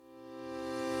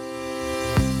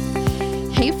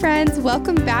friends.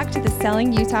 Welcome back to the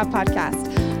Selling Utah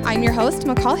podcast. I'm your host,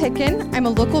 McCall Hicken. I'm a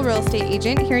local real estate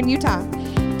agent here in Utah.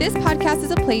 This podcast is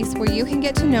a place where you can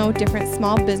get to know different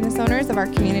small business owners of our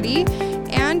community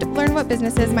and learn what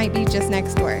businesses might be just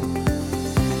next door.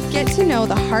 Get to know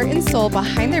the heart and soul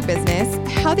behind their business,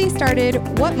 how they started,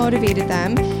 what motivated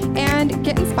them, and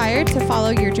get inspired to follow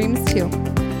your dreams too.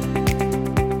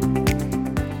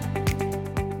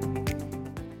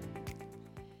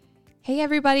 Hey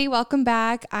everybody, welcome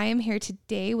back. I am here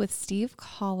today with Steve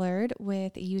Collard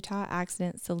with Utah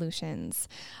Accident Solutions.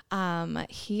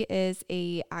 He is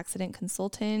an accident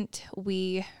consultant.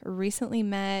 We recently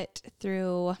met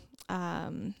through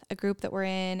a group that we're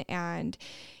in, and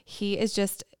he is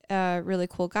just a really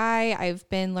cool guy. I've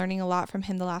been learning a lot from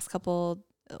him the last couple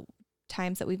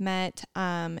times that we've met,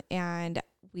 and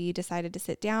we decided to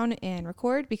sit down and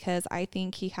record because I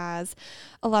think he has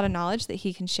a lot of knowledge that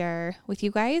he can share with you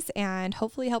guys and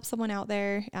hopefully help someone out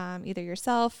there, either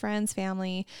yourself, friends,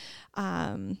 family,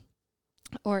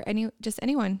 or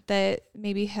anyone that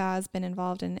maybe has been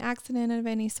involved in an accident of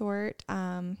any sort.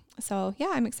 So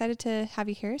yeah, I'm excited to have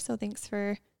you here. So thanks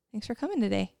for coming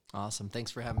today. Awesome. Thanks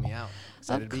for having me out.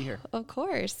 Excited to be here. Of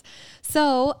course.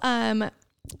 So,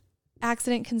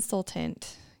 accident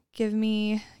consultant, give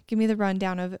me the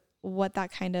rundown of what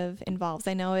that kind of involves.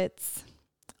 I know it's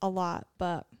a lot,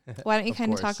 but why don't you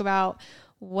kind of talk about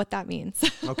what that means?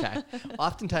 Okay.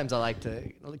 Oftentimes I like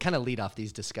to kind of lead off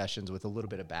these discussions with a little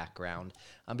bit of background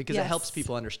because it helps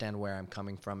people understand where I'm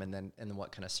coming from and then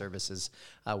what kind of services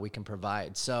we can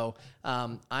provide. So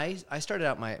I started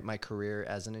out my career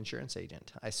as an insurance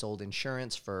agent. I sold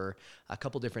insurance for a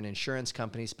couple different insurance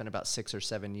companies, spent about 6 or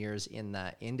 7 years in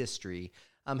that industry,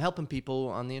 helping people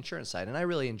on the insurance side, and I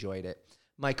really enjoyed it.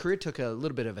 My career took a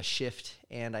little bit of a shift,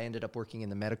 and I ended up working in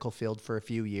the medical field for a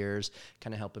few years,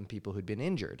 kind of helping people who'd been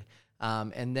injured.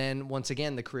 And then once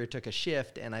again, the career took a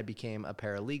shift, and I became a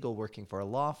paralegal working for a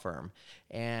law firm.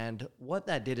 And what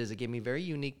that did is it gave me a very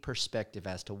unique perspective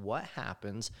as to what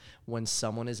happens when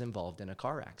someone is involved in a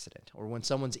car accident or when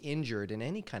someone's injured in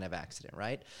any kind of accident,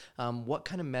 right? What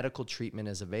kind of medical treatment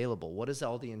is available? What is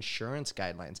all the insurance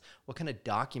guidelines? What kind of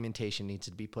documentation needs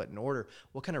to be put in order?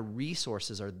 What kind of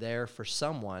resources are there for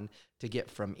someone to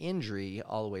get from injury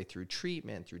all the way through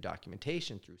treatment, through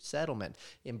documentation, through settlement,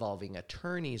 involving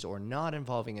attorneys or not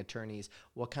involving attorneys?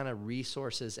 What kind of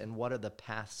resources and what are the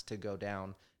paths to go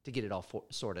down to get it all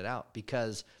sorted out?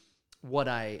 Because what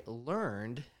I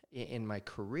learned in my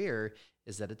career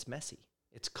is that it's messy.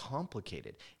 It's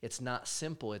complicated. It's not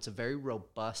simple. It's a very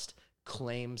robust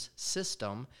claims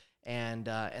system, and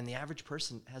the average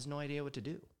person has no idea what to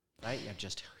do, right? You're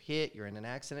just hit, you're in an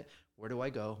accident. Where do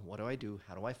I go? What do I do?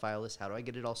 How do I file this? How do I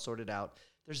get it all sorted out?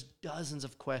 There's dozens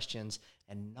of questions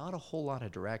and not a whole lot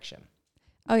of direction.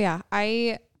 Oh yeah.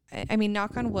 I mean,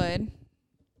 knock on wood,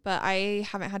 but I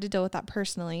haven't had to deal with that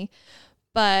personally.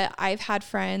 But I've had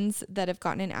friends that have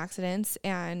gotten in accidents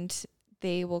and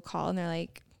they will call and they're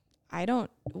like,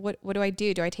 what do I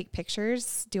do? Do I take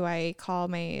pictures? Do I call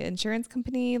my insurance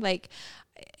company? Like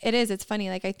it's funny.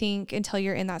 Like I think until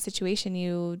you're in that situation,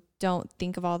 you don't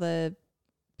think of all the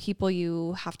people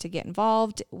you have to get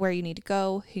involved, where you need to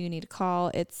go, who you need to call.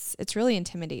 It's really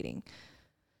intimidating.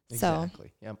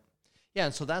 Exactly. Yep. Yeah.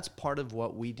 And so that's part of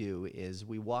what we do is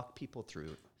we walk people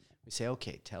through. We say,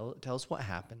 okay, tell us what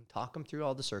happened, talk them through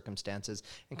all the circumstances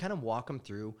and kind of walk them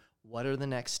through what are the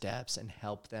next steps and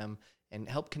help them and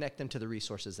help connect them to the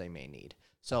resources they may need.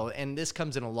 So, and this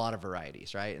comes in a lot of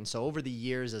varieties, right? And so over the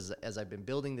years, as I've been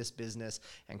building this business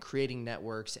and creating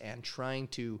networks and trying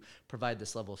to provide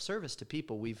this level of service to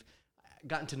people, we've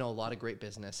gotten to know a lot of great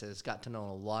businesses, got to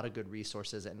know a lot of good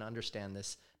resources and understand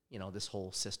this, this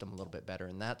whole system a little bit better.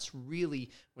 And that's really,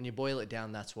 when you boil it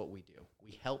down, that's what we do.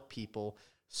 We help people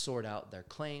sort out their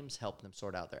claims, help them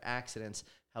sort out their accidents,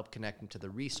 help connect them to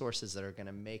the resources that are going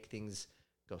to make things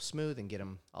go smooth and get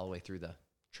them all the way through the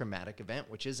traumatic event,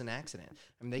 which is an accident.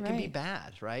 I mean, they can be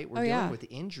bad, right? We're dealing with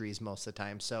injuries most of the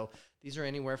time. So these are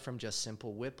anywhere from just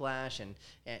simple whiplash and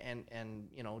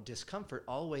discomfort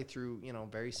all the way through,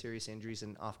 very serious injuries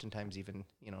and oftentimes even,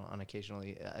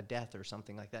 occasionally a death or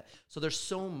something like that. So there's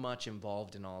so much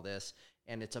involved in all this,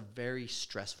 and it's a very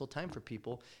stressful time for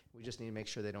people. We just need to make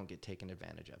sure they don't get taken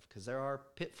advantage of because there are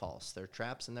pitfalls, there are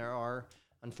traps, and there are,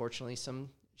 unfortunately, some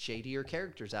shadier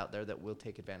characters out there that will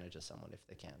take advantage of someone if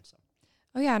they can. So.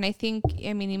 Oh yeah. And I think,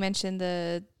 you mentioned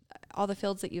all the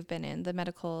fields that you've been in, the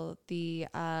medical, the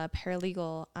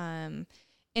paralegal,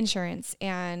 insurance.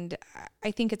 And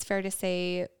I think it's fair to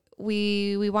say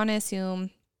we want to assume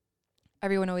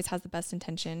everyone always has the best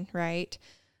intention, right?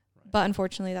 But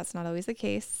unfortunately, that's not always the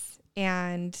case.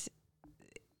 And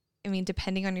I mean,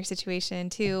 depending on your situation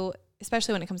too,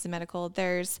 especially when it comes to medical,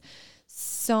 there's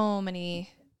so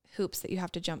many hoops that you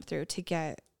have to jump through to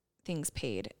get things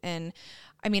paid. And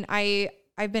I mean,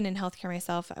 I've been in healthcare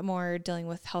myself. I'm more dealing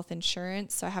with health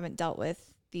insurance. So I haven't dealt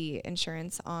with the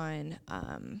insurance on,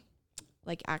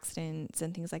 like accidents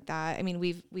and things like that. I mean,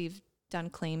 we've done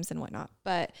claims and whatnot,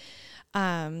 but,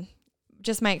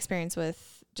 just my experience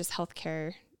with just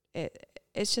healthcare,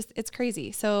 it's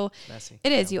crazy. So Messy.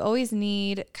 it is, you always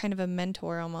need kind of a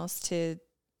mentor almost to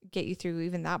get you through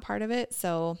even that part of it.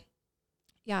 So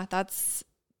yeah,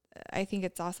 I think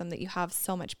it's awesome that you have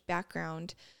so much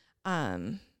background,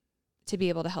 to be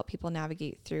able to help people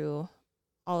navigate through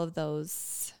all of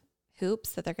those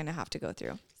hoops that they're going to have to go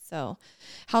through. So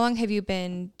how long have you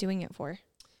been doing it for?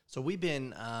 So we've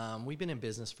been in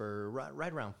business for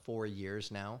right around 4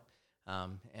 years now.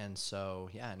 And so,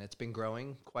 yeah, and it's been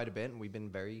growing quite a bit, and we've been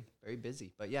very, very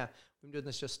busy, but yeah, we've been doing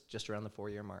this just around the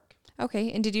 4-year mark.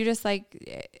 Okay. And did you just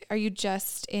are you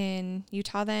just in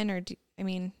Utah then, or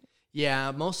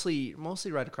Yeah, mostly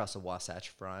right across the Wasatch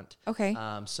Front. Okay.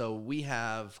 So we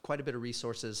have quite a bit of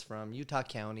resources from Utah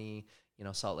County,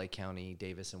 Salt Lake County,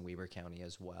 Davis and Weber County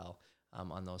as well.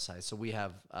 On those sides. So we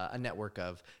have a network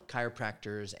of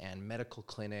chiropractors and medical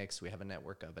clinics. We have a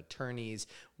network of attorneys.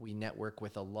 We network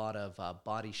with a lot of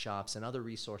body shops and other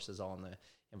resources all in the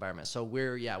environment. So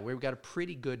we've got a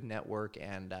pretty good network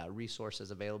and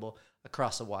resources available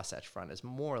across the Wasatch Front is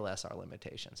more or less our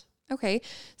limitations. Okay.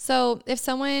 So if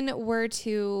someone were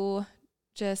to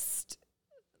just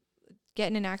get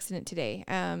in an accident today,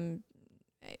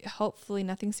 hopefully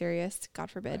nothing serious,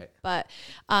 God forbid, right. But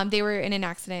they were in an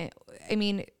accident. I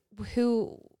mean,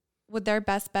 who would their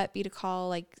best bet be to call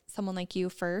like someone like you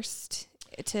first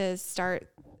to start,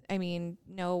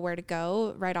 know where to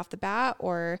go right off the bat?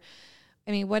 Or,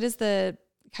 what is the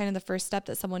kind of the first step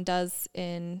that someone does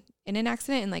in an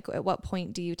accident, and like at what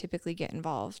point do you typically get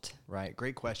involved? Right.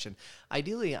 Great question.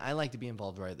 Ideally, I like to be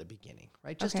involved right at the beginning,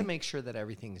 right? Just to make sure that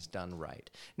everything is done right.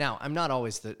 Now, I'm not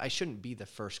always I shouldn't be the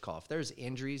first call. If there's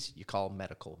injuries, you call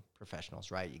medical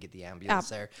professionals, right? You get the ambulance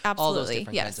there, absolutely. All those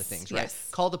different kinds of things, right? Yes.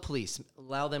 Call the police,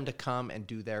 allow them to come and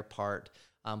do their part.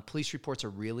 Police reports are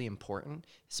really important,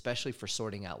 especially for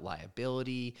sorting out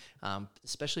liability,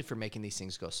 especially for making these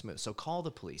things go smooth. So call the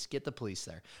police, get the police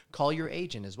there. Call your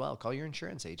agent as well. Call your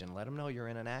insurance agent. Let them know you're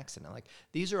in an accident. Like,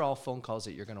 these are all phone calls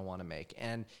that you're going to want to make.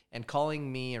 And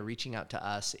calling me or reaching out to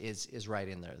us is right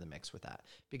in there, the mix with that.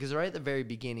 Because right at the very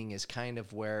beginning is kind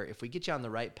of where, if we get you on the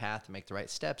right path and make the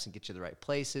right steps and get you to the right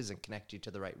places and connect you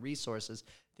to the right resources,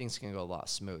 things can go a lot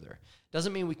smoother.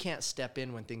 Doesn't mean we can't step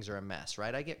in when things are a mess,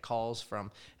 right? I get calls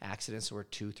from accidents that were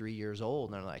 2-3 years old,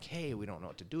 and they're like, hey, we don't know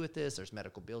what to do with this. There's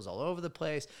medical bills all over the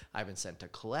place. I've been sent to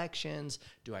collections.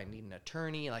 Do I need an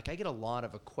attorney? Like, I get a lot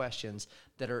of questions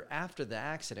that are after the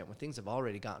accident when things have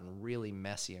already gotten really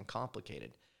messy and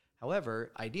complicated.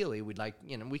 However, ideally, we'd like,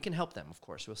 we can help them, of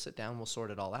course. We'll sit down, we'll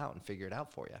sort it all out and figure it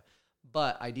out for you.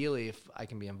 But ideally, if I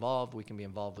can be involved, we can be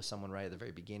involved with someone right at the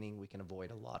very beginning. We can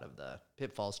avoid a lot of the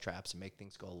pitfalls, traps, and make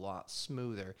things go a lot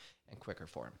smoother and quicker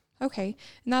for them. Okay.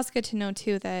 And that's good to know,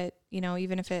 too, that,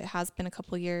 even if it has been a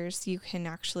couple of years, you can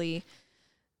actually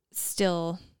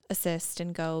still assist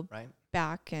and go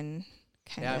back and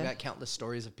kind of. Yeah, I've got countless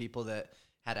stories of people that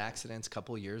had accidents a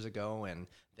couple of years ago, and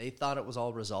they thought it was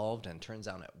all resolved, and turns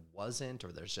out it wasn't,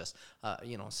 or there's just,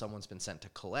 someone's been sent to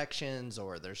collections,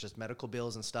 or there's just medical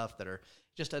bills and stuff that are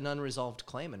just an unresolved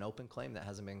claim, an open claim that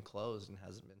hasn't been closed and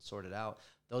hasn't been sorted out.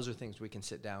 Those are things we can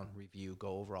sit down, review,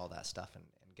 go over all that stuff, and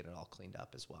get it all cleaned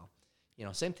up as well.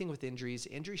 Same thing with injuries.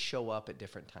 Injuries show up at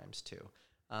different times too.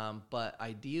 But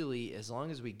ideally, as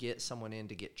long as we get someone in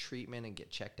to get treatment and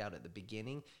get checked out at the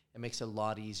beginning, it makes it a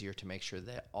lot easier to make sure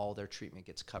that all their treatment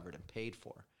gets covered and paid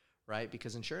for, right?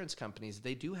 Because insurance companies,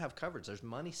 they do have coverage. There's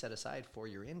money set aside for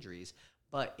your injuries,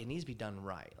 but it needs to be done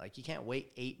right. Like, you can't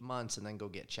wait 8 months and then go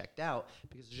get checked out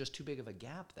because there's just too big of a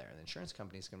gap there. And the insurance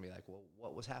company is going to be like, well,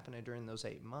 what was happening during those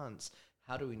 8 months?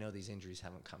 How do we know these injuries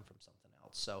haven't come from something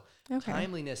else? So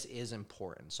timeliness is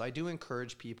important. So I do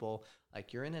encourage people,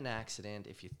 like, you're in an accident,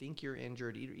 if you think you're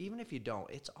injured, even if you don't,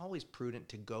 it's always prudent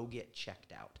to go get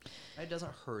checked out. It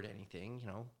doesn't hurt anything,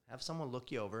 have someone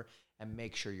look you over and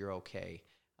make sure you're okay,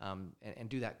 and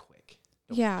do that quick.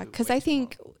 Yeah, because I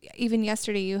think even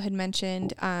yesterday you had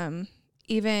mentioned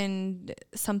even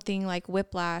something like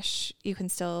whiplash, you can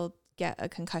still get a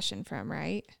concussion from,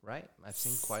 right? Right. I've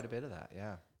seen quite a bit of that,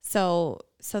 yeah. So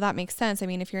that makes sense. I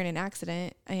mean, if you're in an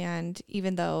accident and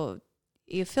even though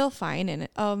you feel fine and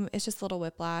it's just a little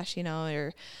whiplash,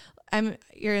 or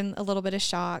you're in a little bit of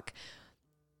shock,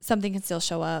 something can still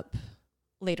show up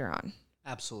later on.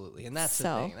 Absolutely. And that's the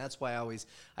thing. That's why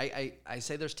I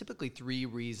say there's typically 3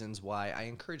 reasons why I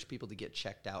encourage people to get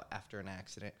checked out after an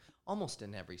accident, almost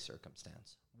in every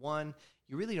circumstance. 1,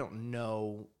 you really don't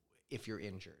know if you're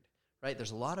injured, right?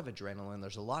 There's a lot of adrenaline.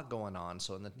 There's a lot going on.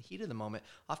 So in the heat of the moment,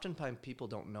 oftentimes people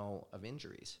don't know of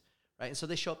injuries, right? And so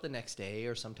they show up the next day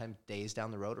or sometimes days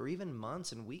down the road or even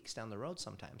months and weeks down the road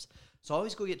sometimes. So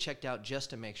always go get checked out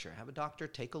just to make sure. Have a doctor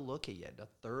take a look at you. A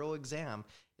thorough exam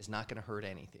is not going to hurt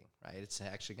anything, right? It's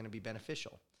actually going to be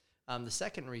beneficial. The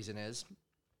second reason is,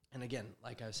 and again,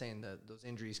 like I was saying, those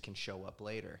injuries can show up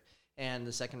later. And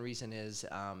the second reason is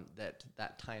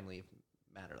that timely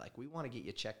matter. Like, we want to get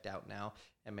you checked out now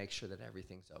and make sure that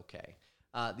everything's okay.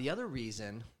 One other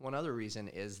reason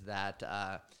is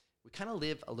that we kind of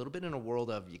live a little bit in a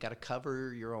world of you got to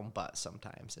cover your own butt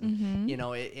sometimes. And,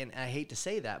 and I hate to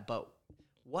say that, but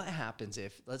what happens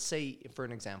if, let's say, for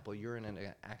an example, you're in an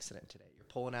accident today. You're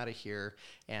pulling out of here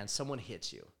and someone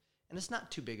hits you. And it's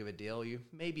not too big of a deal. You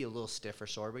may be a little stiff or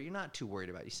sore, but you're not too worried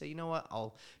about it. You say, you know what,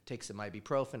 I'll take some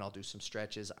ibuprofen, I'll do some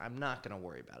stretches. I'm not going to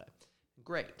worry about it.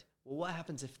 Great. Well, what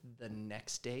happens if the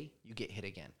next day you get hit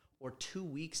again, or 2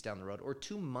 weeks down the road, or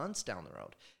 2 months down the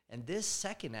road? And this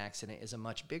second accident is a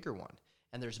much bigger one,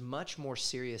 and there's much more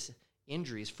serious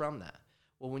injuries from that.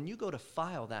 Well, when you go to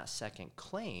file that second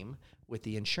claim with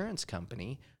the insurance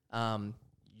company,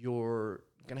 you're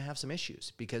going to have some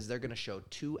issues because they're going to show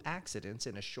 2 accidents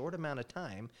in a short amount of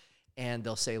time, and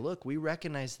they'll say, look, we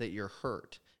recognize that you're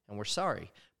hurt, and we're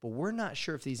sorry, but we're not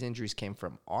sure if these injuries came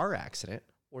from our accident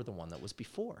or the one that was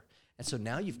before. And so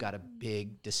now you've got a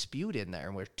big dispute in there,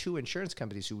 and we're 2 insurance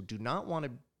companies who do not want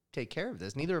to take care of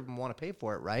this. Neither of them want to pay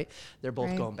for it, right? They're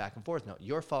both going back and forth. No,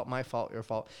 your fault, my fault, your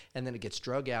fault. And then it gets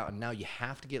drug out, and now you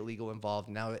have to get legal involved.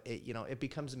 Now it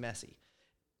becomes messy.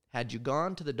 Had you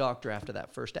gone to the doctor after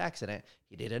that first accident,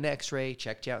 he did an x-ray,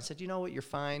 checked you out, and said, you know what, you're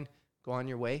fine, go on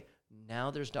your way. Now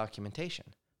there's documentation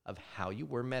of how you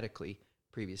were medically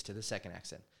previous to the second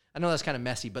accident. I know that's kind of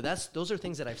messy, but those are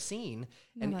things that I've seen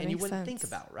and you wouldn't think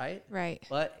about, right? Right.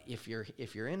 But if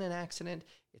you're in an accident,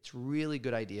 it's really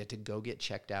good idea to go get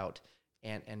checked out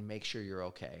and make sure you're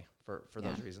okay for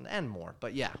those reasons and more.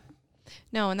 But yeah.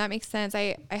 No, and that makes sense.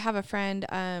 I have a friend,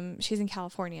 she's in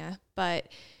California, but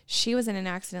she was in an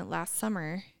accident last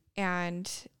summer, and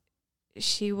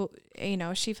she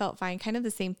felt fine, kind of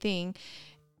the same thing.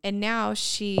 And now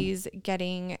she's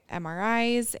getting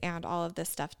MRIs and all of this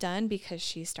stuff done because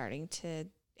she's starting to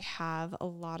have a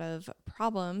lot of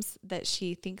problems that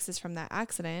she thinks is from that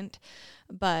accident.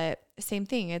 But same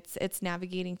thing, it's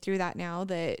navigating through that now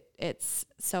that it's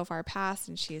so far past,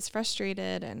 and she's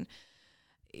frustrated. And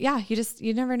yeah,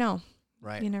 you never know.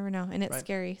 Right. You never know. And it's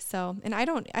scary. So, and I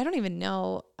don't even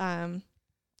know.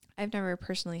 I've never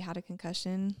personally had a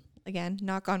concussion. Again,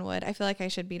 knock on wood. I feel like I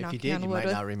should be knocking on wood. You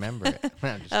might not remember it.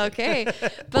 Okay.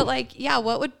 But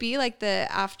what would be like the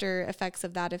after effects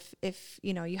of that if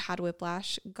you had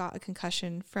whiplash, got a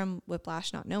concussion from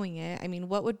whiplash, not knowing it? I mean,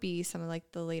 what would be some of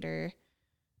like the later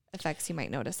effects you might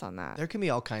notice on that? There can be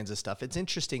all kinds of stuff. It's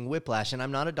interesting, whiplash, and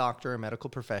I'm not a doctor or a medical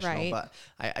professional, but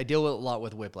I deal a lot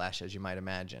with whiplash, as you might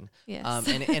imagine. Yes.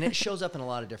 And it shows up in a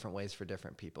lot of different ways for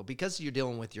different people because you're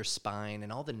dealing with your spine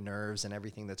and all the nerves and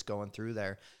everything that's going through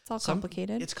there. It's all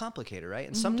complicated. It's complicated, right?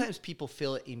 And sometimes people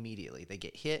feel it immediately. They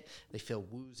get hit, they feel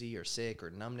woozy or sick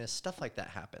or numbness, stuff like that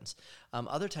happens.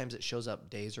 Other times it shows up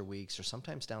days or weeks or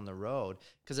sometimes down the road,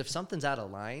 because if something's out of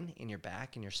line in your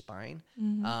back and your spine,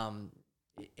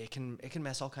 it can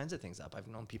mess all kinds of things up. I've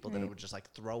known people that would just like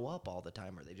throw up all the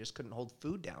time, or they just couldn't hold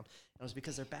food down. And it was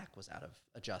because their back was out of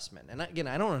adjustment. And again,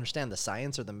 I don't understand the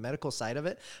science or the medical side of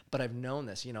it, but I've known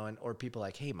this, or people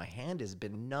like, hey, my hand has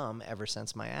been numb ever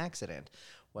since my accident.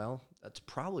 Well, that's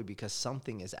probably because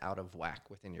something is out of whack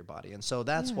within your body. And so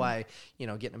that's why,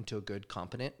 getting them to a good,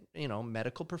 competent,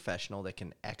 medical professional that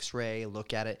can x-ray,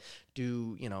 look at it,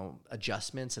 do,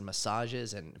 adjustments and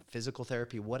massages and physical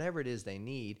therapy, whatever it is they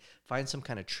need, find some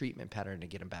kind of treatment pattern to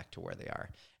get them back to where they are.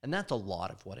 And that's a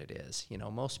lot of what it is.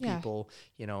 Most people,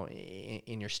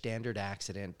 in your standard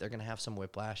accident, they're going to have some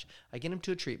whiplash. I get them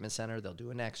to a treatment center. They'll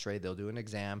do an x-ray. They'll do an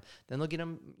exam. Then they'll get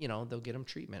them,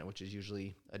 treatment, which is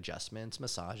usually adjustments,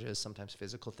 massages, sometimes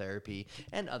physical therapy,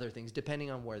 and other things, depending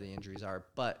on where the injuries are.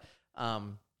 But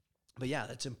yeah,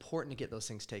 it's important to get those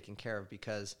things taken care of,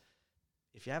 because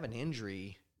if you have an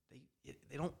injury,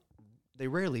 they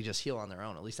rarely just heal on their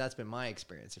own. At least that's been my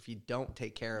experience. If you don't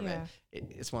take care of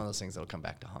it's one of those things that'll come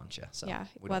back to haunt you. So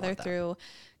whether through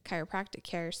chiropractic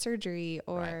care, surgery,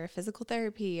 or physical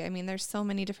therapy. I mean, there's so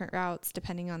many different routes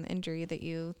depending on the injury that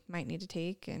you might need to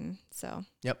take. And so.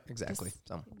 Yep, exactly.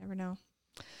 So you never know.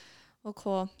 Well,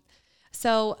 cool.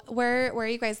 So where are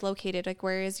you guys located? Like,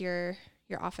 where is your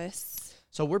your office?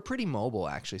 So we're pretty mobile,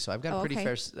 actually. So I've got a pretty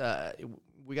fair,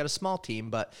 we got a small team,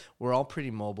 but we're all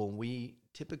pretty mobile. We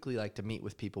typically like to meet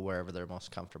with people wherever they're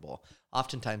most comfortable.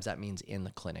 Oftentimes that means in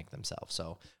the clinic themselves.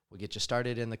 So we'll get you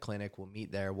started in the clinic. We'll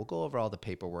meet there. We'll go over all the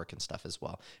paperwork and stuff as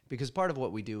well, because part of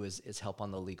what we do is help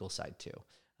on the legal side too.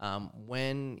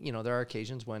 When, there are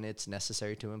occasions when it's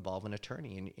necessary to involve an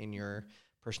attorney in your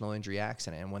personal injury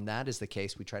accident. And when that is the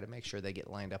case, we try to make sure they get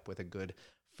lined up with a good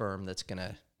firm that's going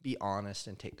to be honest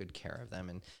and take good care of them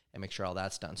and make sure all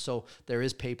that's done. So there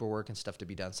is paperwork and stuff to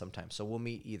be done sometimes. So we'll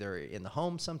meet either in the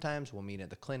home sometimes, we'll meet at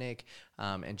the clinic,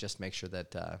 and just make sure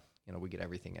that, we get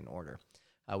everything in order.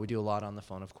 We do a lot on the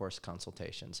phone, of course,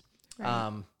 consultations.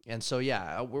 Right. And so,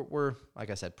 we're,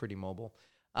 like I said, pretty mobile.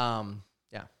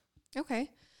 Okay.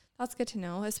 That's good to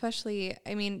know, especially,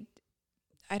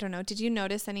 I don't know. Did you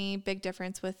notice any big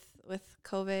difference with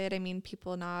COVID? I mean,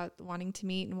 people not wanting to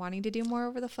meet and wanting to do more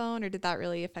over the phone, or did that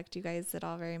really affect you guys at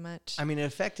all very much? I mean, it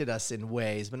affected us in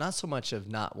ways, but not so much of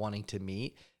not wanting to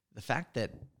meet. The fact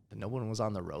that no one was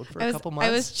on the road for a couple months.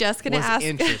 I was just going to ask.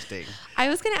 Interesting. I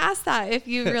was going to ask that if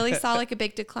you really saw like a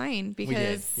big decline,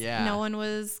 because no one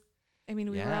was. We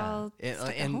were all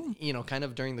stuck at home. Kind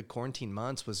of during the quarantine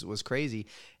months was crazy.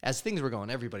 As things were going,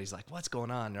 everybody's like, what's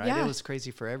going on, right? Yeah. It was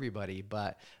crazy for everybody.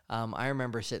 But I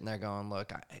remember sitting there going,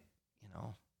 look,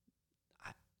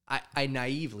 I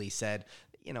naively said,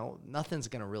 nothing's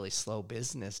going to really slow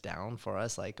business down for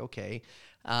us. Like, okay.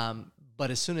 But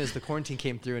as soon as the quarantine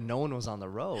came through and no one was on the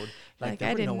road, there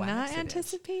I were did no not accidents.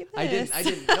 anticipate this. I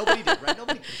didn't. Nobody did, right?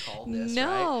 Nobody could call this,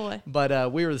 No. right?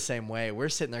 But we were the same way. We're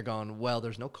sitting there going, well,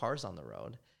 there's no cars on the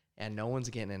road and no one's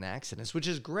getting in accidents, which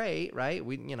is great, right?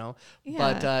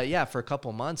 But for a couple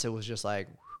of months, it was just like,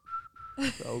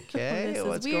 okay,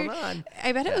 what's going on?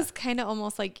 I bet it was kind of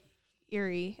almost like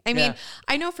eerie. I mean,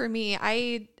 I know for me,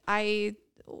 I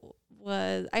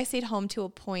stayed home to a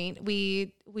point.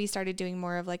 We started doing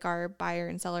more of like our buyer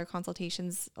and seller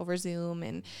consultations over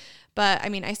Zoom, but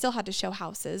I still had to show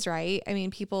houses, right?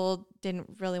 People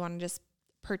didn't really want to just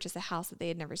purchase a house that they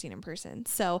had never seen in person.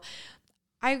 So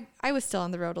I was still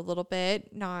on the road a little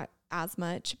bit, not as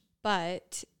much,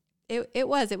 but it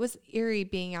was eerie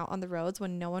being out on the roads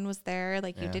when no one was there.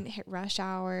 Like you didn't hit rush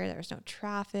hour. There was no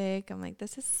traffic. I'm like,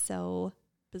 this is so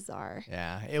bizarre.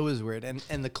 Yeah, it was weird.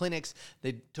 And the clinics,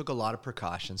 they took a lot of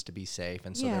precautions to be safe.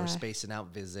 And so they were spacing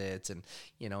out visits and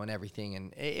everything.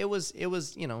 And it was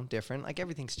different. Like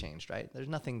everything's changed, right? There's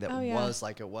nothing that was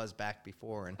like it was back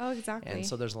before. And, exactly. And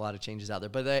so there's a lot of changes out there.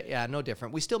 But no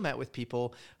different. We still met with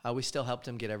people. We still helped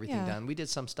them get everything done. We did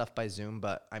some stuff by Zoom,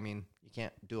 but you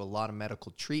can't do a lot of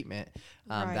medical treatment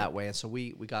that way. And so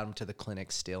we got them to the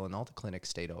clinics still, and all the clinics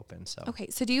stayed open. So okay.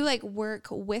 So do you like work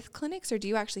with clinics, or do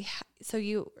you actually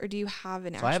do you have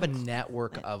an? So I have a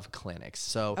network of clinics.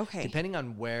 So depending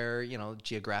on where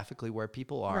geographically where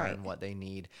people are and what they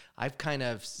need, I've kind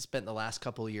of spent the last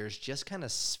couple of years just kind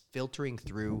of filtering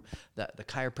through the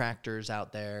chiropractors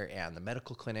out there and the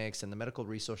medical clinics and the medical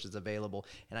resources available,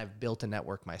 and I've built a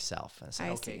network myself. And I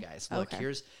said, okay, guys, look,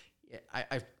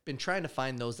 I've been trying to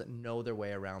find those that know their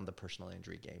way around the personal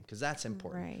injury game, because that's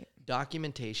important. Right.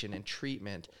 Documentation and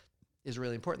treatment is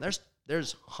really important.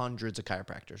 There's hundreds of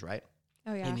chiropractors, right?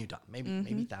 Oh, yeah. In Utah,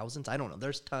 maybe thousands. I don't know.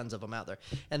 There's tons of them out there,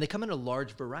 and they come in a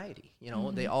large variety.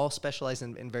 They all specialize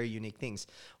in very unique things.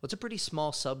 Well, it's a pretty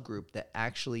small subgroup that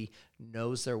actually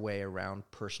knows their way around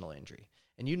personal injury.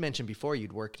 And you'd mentioned before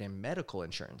you'd worked in medical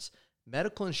insurance.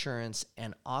 Medical insurance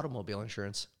and automobile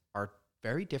insurance are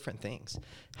very different things.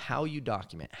 How you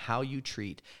document, how you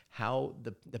treat, how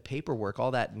the paperwork,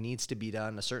 all that needs to be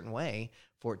done a certain way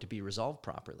for it to be resolved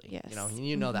properly. Yes.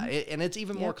 You know that. And it's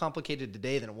even more complicated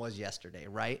today than it was yesterday,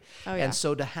 right? Oh, yeah. And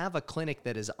so to have a clinic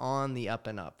that is on the up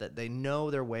and up, that they know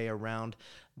their way around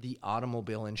the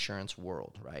automobile insurance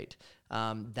world, right?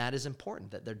 That is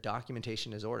important, that their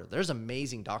documentation is ordered. There's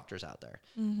amazing doctors out there.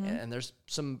 And there's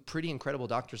some pretty incredible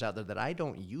doctors out there that I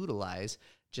don't utilize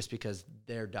just because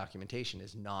their documentation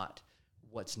is not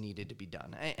what's needed to be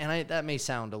done. And that may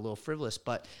sound a little frivolous,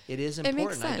 but it is important. It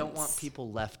makes sense. I don't want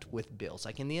people left with bills.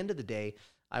 Like in the end of the day,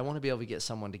 I want to be able to get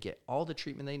someone to get all the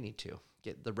treatment they need to,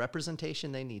 get the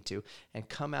representation they need to, and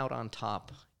come out on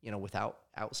top, without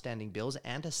outstanding bills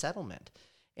and a settlement.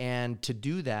 And to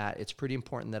do that, it's pretty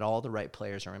important that all the right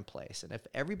players are in place. And if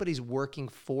everybody's working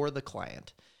for the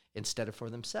client instead of for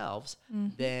themselves,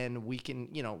 then we can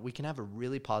have a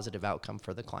really positive outcome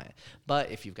for the client.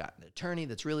 But if you've got an attorney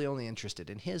that's really only interested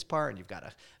in his part, and you've got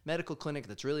a medical clinic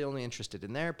that's really only interested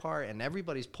in their part, and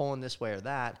everybody's pulling this way or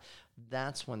that,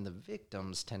 that's when the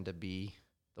victims tend to be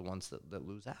the the ones that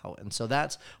lose out. And so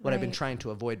that's what I've been trying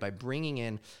to avoid by bringing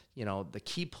in, the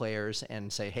key players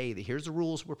and say, hey, here's the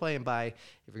rules we're playing by. If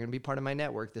you're going to be part of my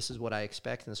network, this is what I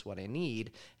expect and this is what I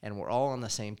need. And we're all on the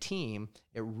same team.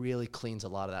 It really cleans a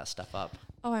lot of that stuff up.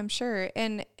 Oh, I'm sure.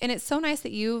 And it's so nice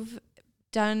that you've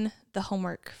done the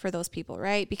homework for those people,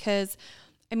 right? Because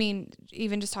I mean,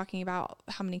 even just talking about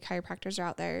how many chiropractors are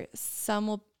out there, some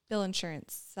will bill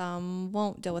insurance, some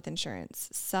won't deal with insurance,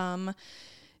 some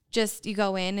just you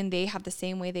go in and they have the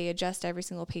same way they adjust every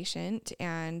single patient,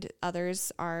 and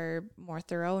others are more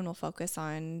thorough and will focus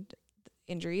on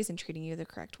injuries and treating you the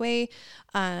correct way.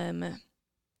 I'm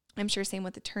sure same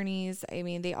with attorneys. I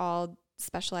mean, they all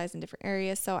specialize in different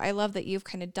areas. So I love that you've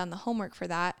kind of done the homework for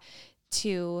that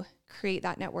to create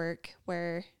that network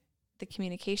where the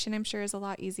communication, I'm sure, is a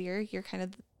lot easier. You're kind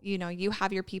of, you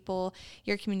have your people,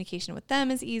 your communication with them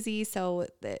is easy so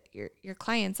that your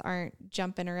clients aren't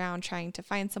jumping around trying to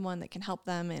find someone that can help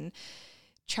them and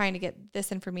trying to get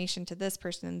this information to this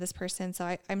person and this person.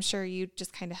 So I'm sure you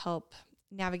just kind of help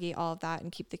navigate all of that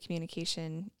and keep the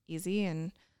communication easy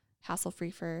and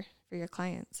hassle-free for your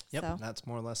clients. Yep, so that's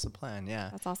more or less the plan, yeah.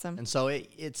 That's awesome. And so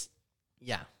it's,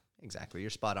 yeah, exactly. You're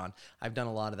spot on. I've done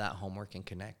a lot of that homework and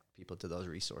connect people to those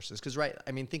resources. Because,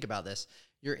 think about this.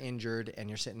 You're injured and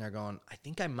you're sitting there going, I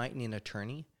think I might need an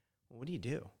attorney. Well, what do?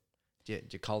 Do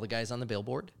you call the guys on the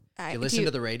billboard? Do you listen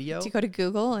to the radio? Do you go to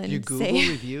Google and do you Google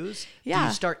reviews? Yeah. Do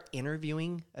you start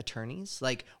interviewing attorneys?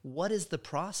 Like, what is the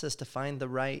process to find the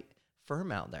right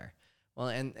firm out there? Well,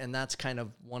 and that's kind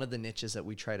of one of the niches that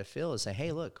we try to fill is say,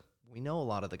 hey, look, we know a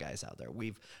lot of the guys out there.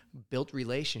 We've built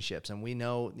relationships and we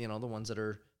know, the ones that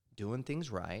are doing things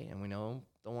right, and we know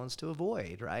the ones to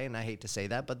avoid, right? And I hate to say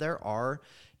that, but there are,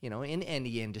 in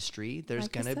any industry, there's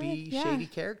going to be shady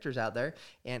characters out there,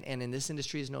 and in this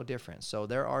industry is no different. So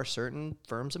there are certain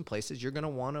firms and places you're going to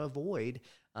want to avoid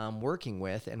working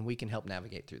with, and we can help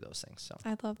navigate through those things. So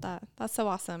I love that. That's so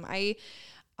awesome.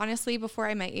 Honestly, before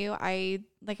I met you,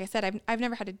 like I said, I've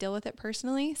never had to deal with it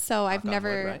personally. So I've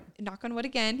never, wood, right? Knock on wood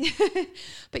again.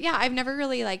 But yeah, I've never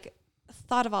really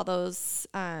thought of all those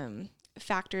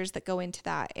factors that go into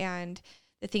that and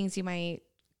the things you might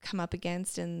come up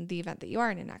against in the event that you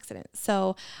are in an accident.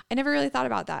 So I never really thought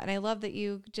about that. And I love that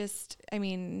you just,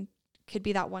 could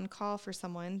be that one call for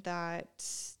someone that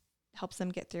helps them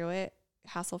get through it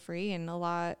hassle-free and a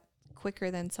lot quicker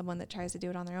than someone that tries to do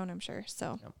it on their own, I'm sure.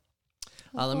 So. Yep.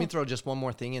 Let me throw just one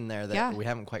more thing in there that we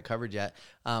haven't quite covered yet.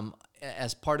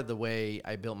 As part of the way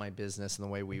I built my business and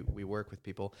the way we work with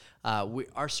people,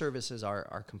 our services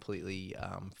are completely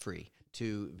free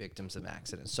to victims of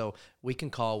accidents. So we can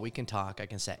call, we can talk, I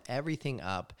can set everything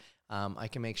up. I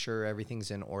can make sure everything's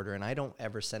in order, and I don't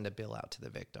ever send a bill out to the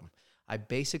victim. I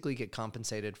basically get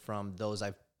compensated from those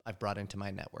I've brought into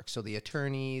my network. So the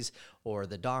attorneys or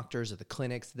the doctors or the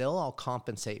clinics, they'll all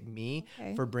compensate me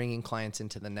for bringing clients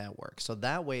into the network. So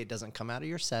that way it doesn't come out of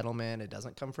your settlement. It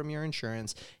doesn't come from your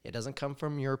insurance. It doesn't come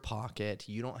from your pocket.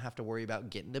 You don't have to worry about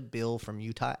getting a bill from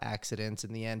Utah Accidents.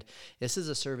 In the end, this is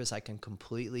a service I can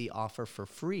completely offer for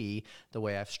free the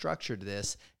way I've structured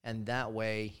this. And that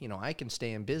way, I can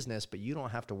stay in business, but you don't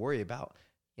have to worry about,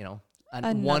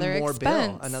 another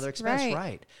expense,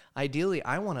 right? Ideally,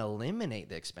 I want to eliminate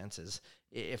the expenses.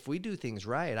 If we do things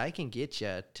right, I can get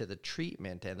you to the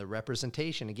treatment and the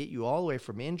representation and get you all the way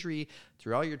from injury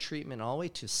through all your treatment, all the way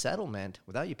to settlement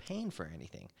without you paying for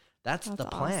anything. That's the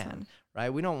plan, awesome. Right?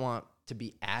 We don't want to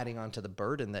be adding onto the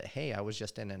burden that, hey, I was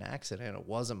just in an accident. It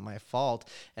wasn't my fault.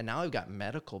 And now I've got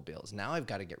medical bills. Now I've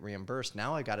got to get reimbursed.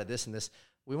 Now I got to this and this.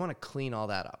 We want to clean all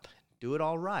that up, do it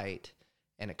all right,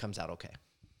 and it comes out okay.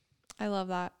 I love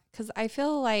that because I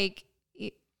feel like,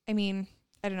 I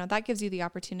don't know, that gives you the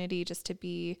opportunity just to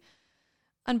be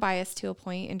unbiased to a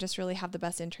point and just really have the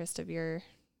best interest of your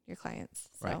clients.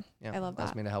 So right. Yeah. I love that.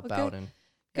 Allows me to help out. And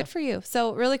good for you.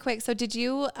 So really quick. So did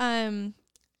you, after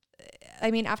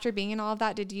being in all of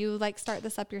that, did you start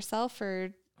this up yourself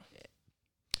or?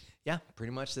 Yeah,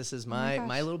 pretty much. This is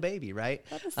my little baby, right?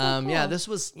 That is so cool. Yeah, this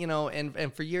was,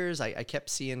 and for years I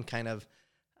kept seeing kind of,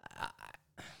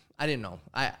 I didn't know.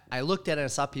 I looked at it and I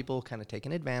saw people kind of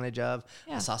taken advantage of.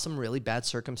 Yeah. I saw some really bad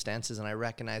circumstances, and I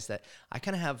recognized that I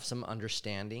kind of have some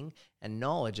understanding and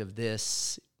knowledge of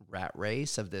this rat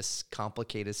race, of this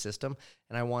complicated system,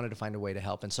 and I wanted to find a way to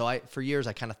help. And so for years,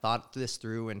 I kind of thought this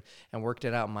through and worked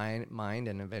it out in my mind,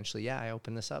 and eventually, I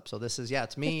opened this up. So this is,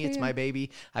 it's me, it's my baby.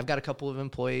 I've got a couple of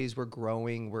employees. We're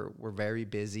growing. We're very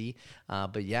busy.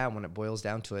 But when it boils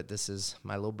down to it, this is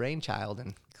my little brainchild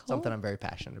and something I'm very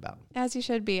passionate about. As you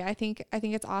should be. I think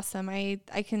it's awesome. I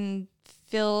can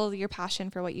feel your passion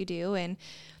for what you do and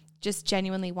just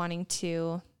genuinely wanting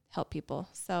to help people.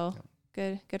 So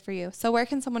Good for you. So where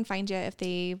can someone find you if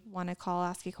they want to call,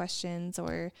 ask you questions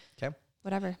or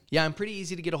whatever? Yeah, I'm pretty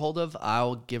easy to get a hold of.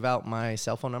 I'll give out my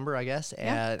cell phone number, I guess.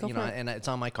 Go for it. And it's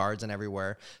on my cards and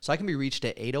everywhere. So I can be reached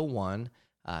at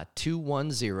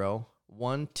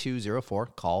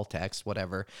 801-210-1204. Call, text,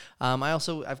 whatever. I've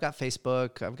got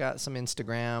Facebook. I've got some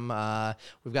Instagram.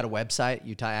 We've got a website,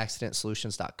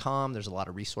 UtahAccidentSolutions.com. There's a lot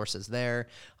of resources there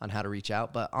on how to reach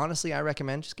out. But honestly, I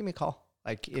recommend just give me a call.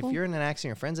 Like if you're in an accident,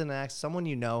 your friend's in an accident, someone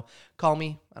you know, call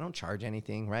me. I don't charge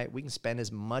anything, right? We can spend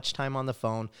as much time on the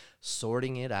phone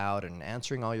sorting it out and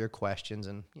answering all your questions.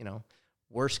 And,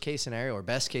 worst case scenario or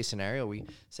best case scenario, we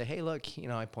say, hey, look,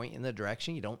 I point you in the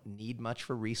direction. You don't need much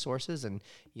for resources, and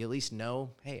you at least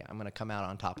know, hey, I'm going to come out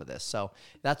on top of this. So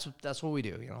that's what we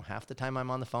do. Half the time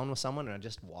I'm on the phone with someone and I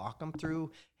just walk them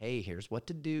through, hey, here's what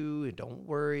to do. Don't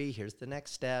worry. Here's the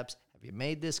next steps. Have you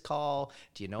made this call?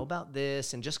 Do you know about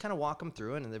this? And just kind of walk them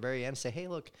through it. And at the very end, say, hey,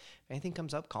 look, if anything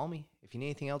comes up, call me. If you need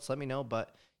anything else, let me know.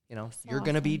 But, you're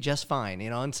going to be just fine.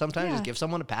 And sometimes just give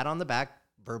someone a pat on the back,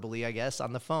 verbally, I guess,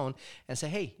 on the phone and say,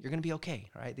 hey, you're going to be okay.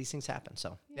 All right. These things happen.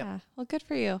 So, yeah. Well, good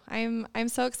for you. I'm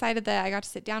so excited that I got to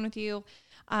sit down with you,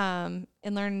 and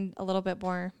learn a little bit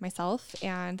more myself,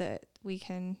 and that we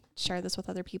can share this with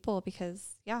other people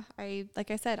because like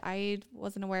I said, I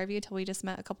wasn't aware of you till we just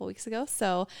met a couple weeks ago.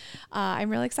 So, I'm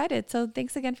really excited. So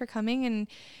thanks again for coming. And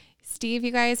Steve,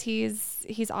 you guys,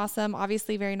 he's awesome,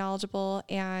 obviously very knowledgeable,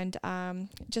 and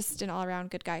just an all around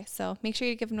good guy. So make sure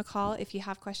you give him a call if you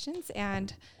have questions,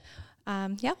 and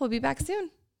we'll be back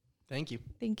soon. Thank you.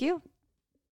 Thank you.